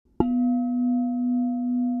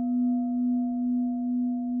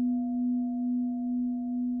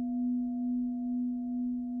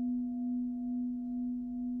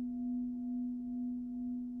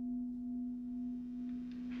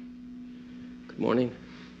morning.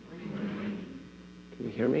 Can you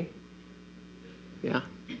hear me? Yeah?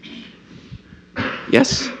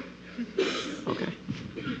 Yes? Okay.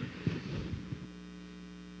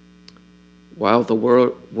 While the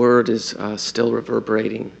word is still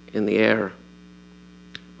reverberating in the air,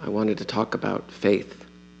 I wanted to talk about faith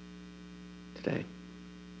today.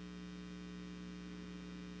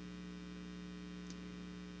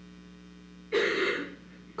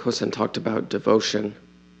 Kosen talked about devotion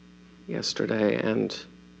yesterday, and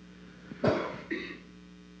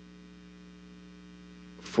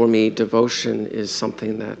for me, devotion is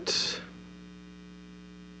something that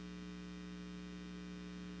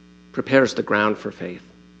prepares the ground for faith,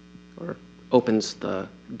 or opens the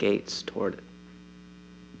gates toward it.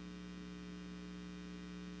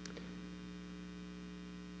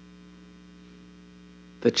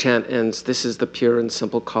 The chant ends, "This is the pure and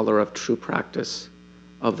simple color of true practice,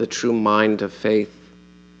 of the true mind of faith,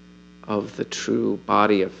 of the true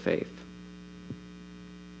body of faith."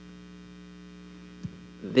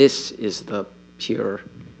 This is the pure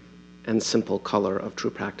and simple color of true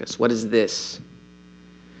practice. What is this?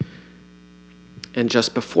 And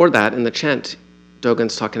just before that, in the chant,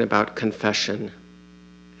 Dogen's talking about confession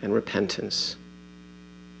and repentance,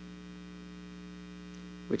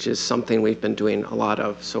 which is something we've been doing a lot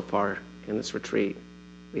of so far in this retreat.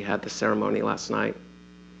 We had the ceremony last night,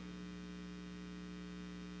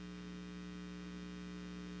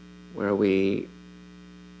 where we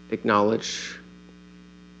acknowledge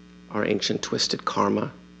our ancient twisted karma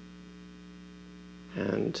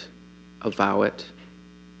and avow it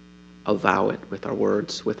with our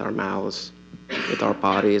words, with our mouths, with our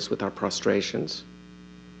bodies, with our prostrations.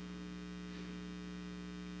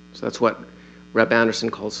 So that's what Reb Anderson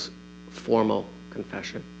calls formal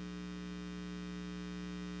confession.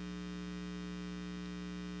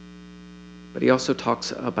 But he also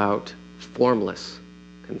talks about formless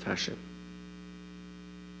confession.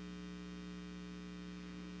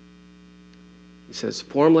 He says,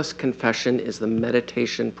 formless confession is the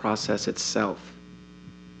meditation process itself.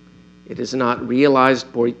 It is not realized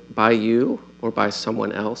by you or by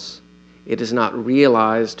someone else. It is not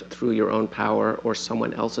realized through your own power or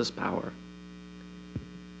someone else's power.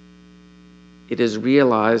 It is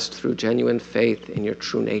realized through genuine faith in your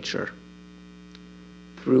true nature.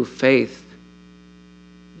 Through faith,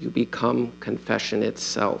 you become confession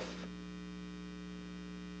itself,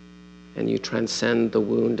 and you transcend the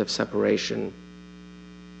wound of separation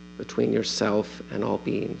between yourself and all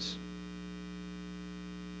beings.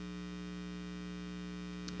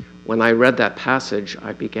 When I read that passage,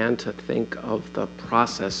 I began to think of the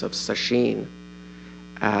process of sesshin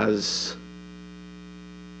as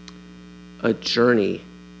a journey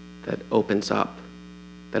that opens up,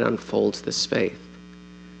 that unfolds this faith,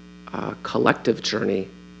 a collective journey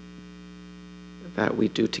that we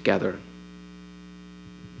do together.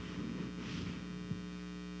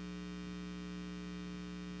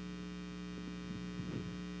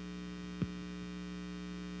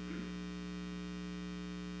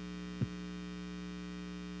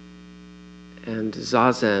 And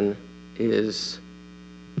Zazen is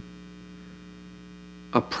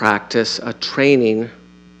a practice, a training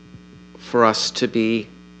for us to be,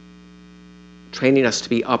 training us to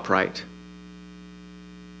be upright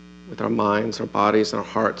with our minds, our bodies, and our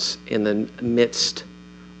hearts in the midst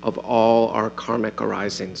of all our karmic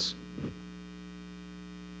arisings.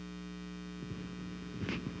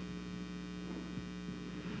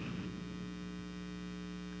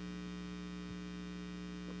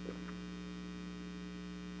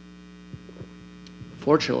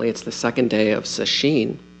 Fortunately, it's the second day of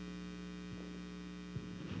sesshin,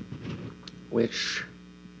 which,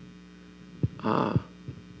 at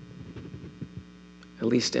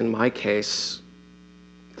least in my case,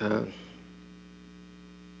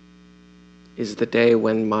 is the day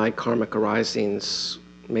when my karmic arisings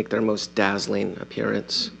make their most dazzling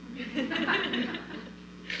appearance.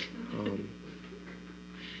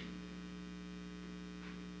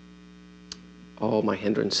 All my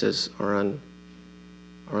hindrances are on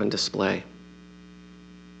display.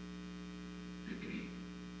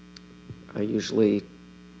 I usually,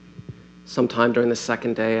 sometime during the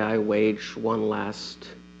second day, I wage one last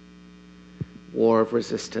war of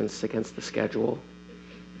resistance against the schedule.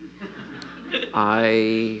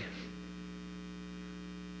 My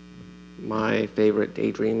favorite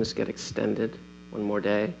daydreams get extended one more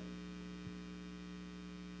day.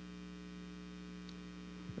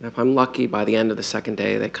 And if I'm lucky, by the end of the second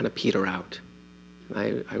day, they kind of peter out.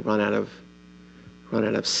 I run out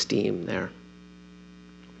of steam there,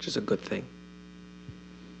 which is a good thing.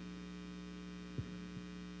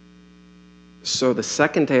 So the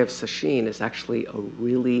second day of Sesshin is actually a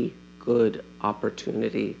really good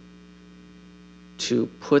opportunity to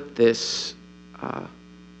put this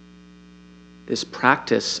this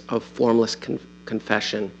practice of formless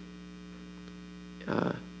confession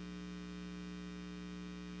to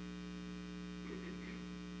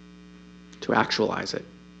actualize it.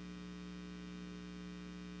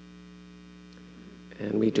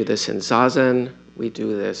 And we do this in Zazen, we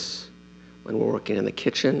do this when we're working in the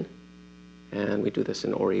kitchen, and we do this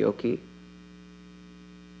in Oryoki.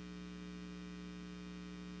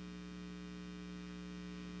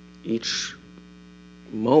 Each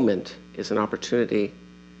moment is an opportunity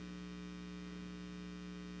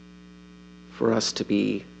for us to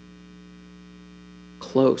be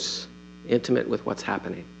close, intimate with what's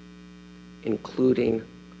happening, including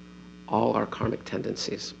all our karmic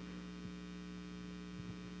tendencies.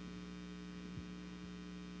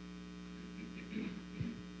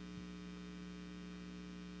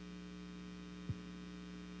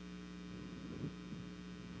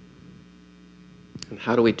 And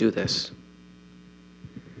how do we do this?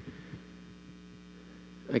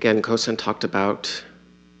 Again, Kosen talked about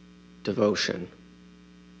devotion,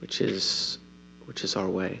 which is our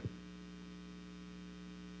way.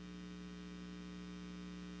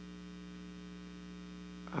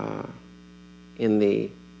 In the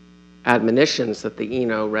admonitions that the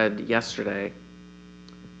Ino read yesterday,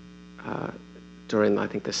 during, I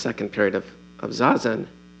think, the second period of Zazen,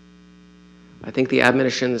 I think the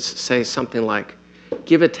admonitions say something like,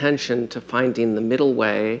 give attention to finding the middle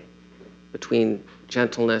way between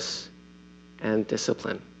gentleness and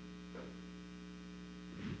discipline.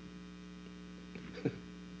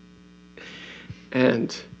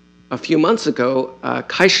 And a few months ago,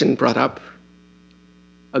 Kaishin brought up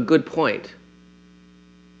a good point.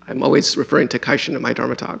 I'm always referring to Kaishin in my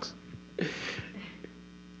Dharma talks.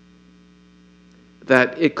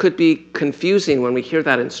 That it could be confusing when we hear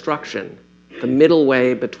that instruction, the middle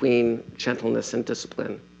way between gentleness and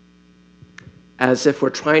discipline, as if we're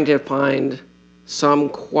trying to find some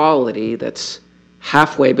quality that's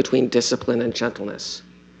halfway between discipline and gentleness.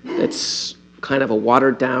 It's kind of a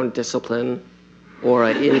watered-down discipline or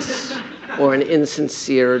an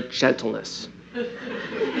insincere gentleness.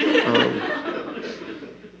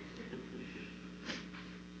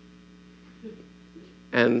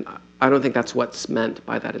 And I don't think that's what's meant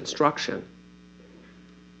by that instruction.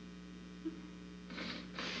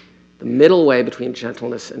 The middle way between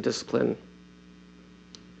gentleness and discipline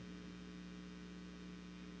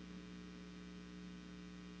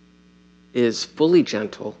is fully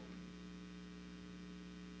gentle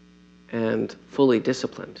and fully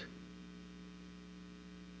disciplined.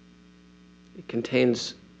 It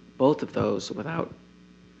contains both of those without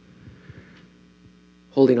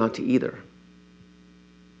holding on to either,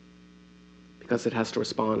 because it has to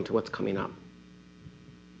respond to what's coming up.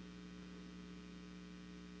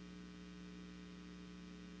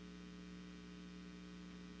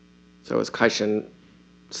 So as Kaishin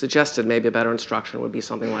suggested, maybe a better instruction would be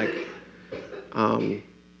something like,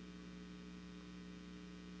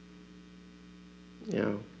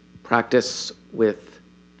 practice with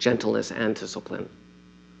gentleness and discipline,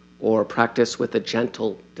 or practice with a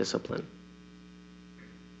gentle discipline,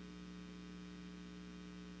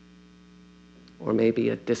 or maybe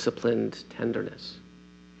a disciplined tenderness.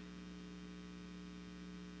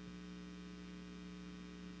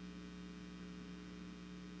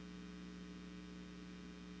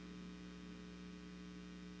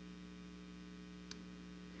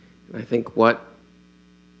 And I think what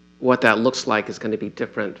that looks like is going to be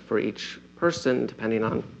different for each person depending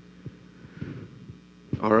on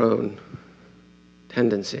our own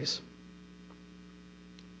tendencies.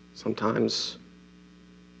 Sometimes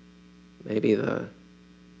maybe the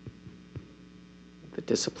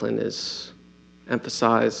discipline is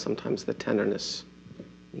emphasized, sometimes the tenderness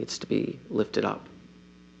needs to be lifted up.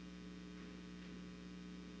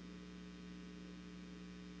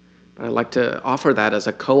 But I'd like to offer that as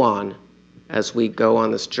a koan as we go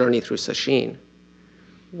on this journey through Sesshin.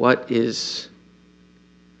 What is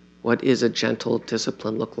a gentle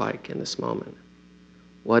discipline look like in this moment?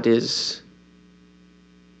 What is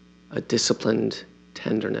a disciplined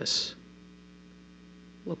tenderness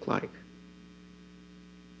look like?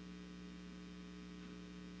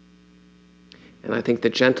 And I think the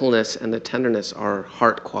gentleness and the tenderness are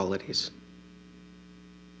heart qualities.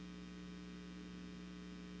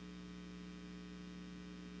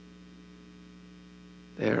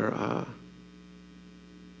 They're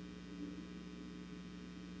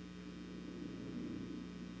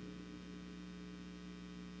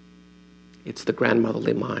it's the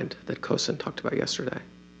grandmotherly mind that Kosen talked about yesterday.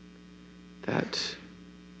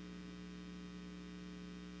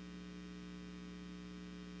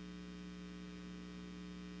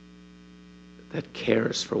 that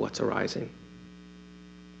cares for what's arising.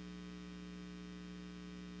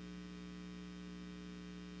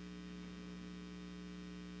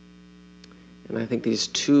 And I think these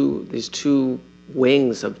two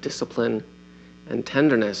wings of discipline and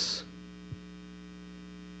tenderness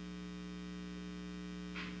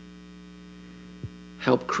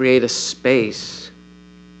help create a space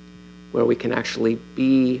where we can actually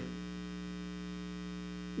be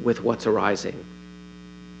with what's arising.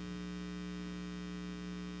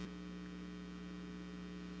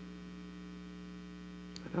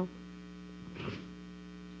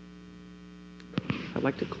 I'd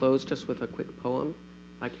like to close just with a quick poem,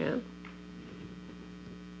 if I can.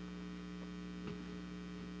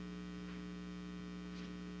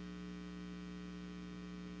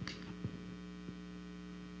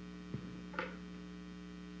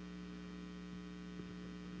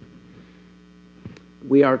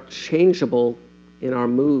 We are changeable in our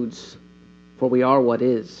moods, for we are what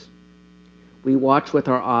is. We watch with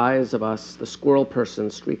our eyes of us the squirrel person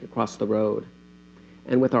streak across the road.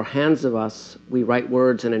 And with our hands of us, we write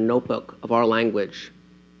words in a notebook of our language.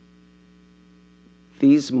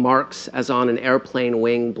 These marks as on an airplane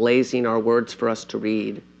wing blazing our words for us to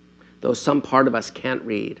read, though some part of us can't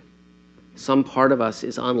read. Some part of us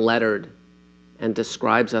is unlettered and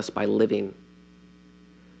describes us by living.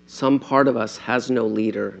 Some part of us has no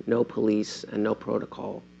leader, no police, and no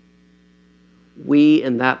protocol. We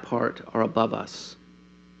in that part are above us,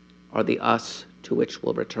 are the us to which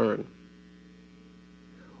we'll return.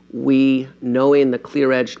 We, knowing the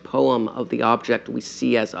clear-edged poem of the object we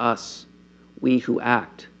see as us, we who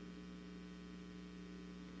act.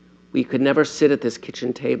 We could never sit at this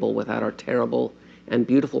kitchen table without our terrible and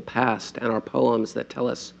beautiful past and our poems that tell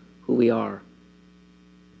us who we are.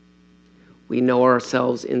 We know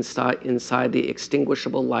ourselves inside the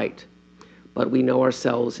extinguishable light, but we know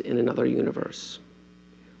ourselves in another universe.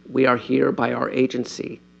 We are here by our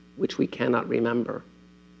agency, which we cannot remember.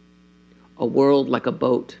 A world like a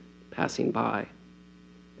boat passing by,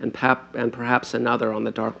 and perhaps another on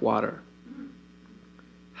the dark water.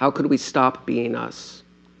 How could we stop being us,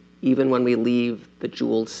 even when we leave the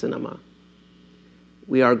jeweled cinema?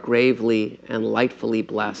 We are gravely and lightfully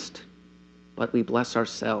blessed, but we bless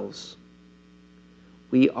ourselves.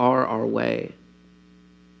 We are our way,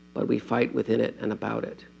 but we fight within it and about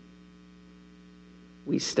it.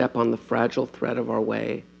 We step on the fragile thread of our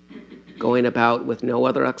way, going about with no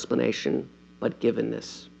other explanation but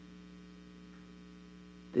givenness.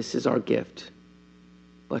 This is our gift,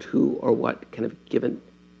 but who or what can have given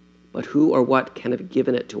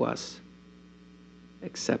it to us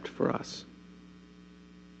except for us?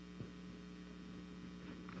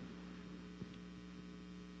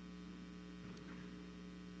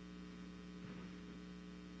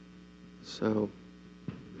 So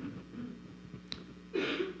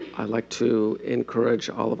I'd like to encourage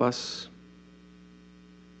all of us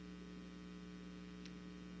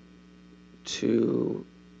to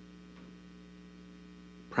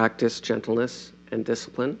practice gentleness and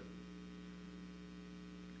discipline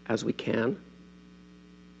as we can,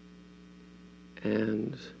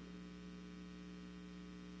 and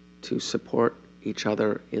to support each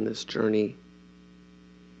other in this journey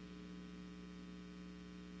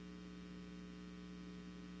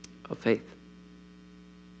of faith.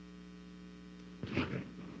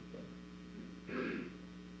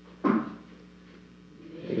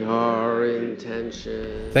 Our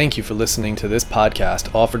intention. Thank you for listening to this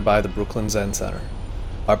podcast offered by the Brooklyn Zen Center.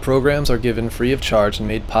 Our programs are given free of charge and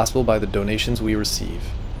made possible by the donations we receive.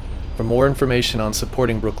 For more information on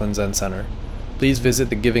supporting Brooklyn Zen Center, please visit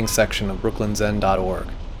the giving section of brooklynzen.org.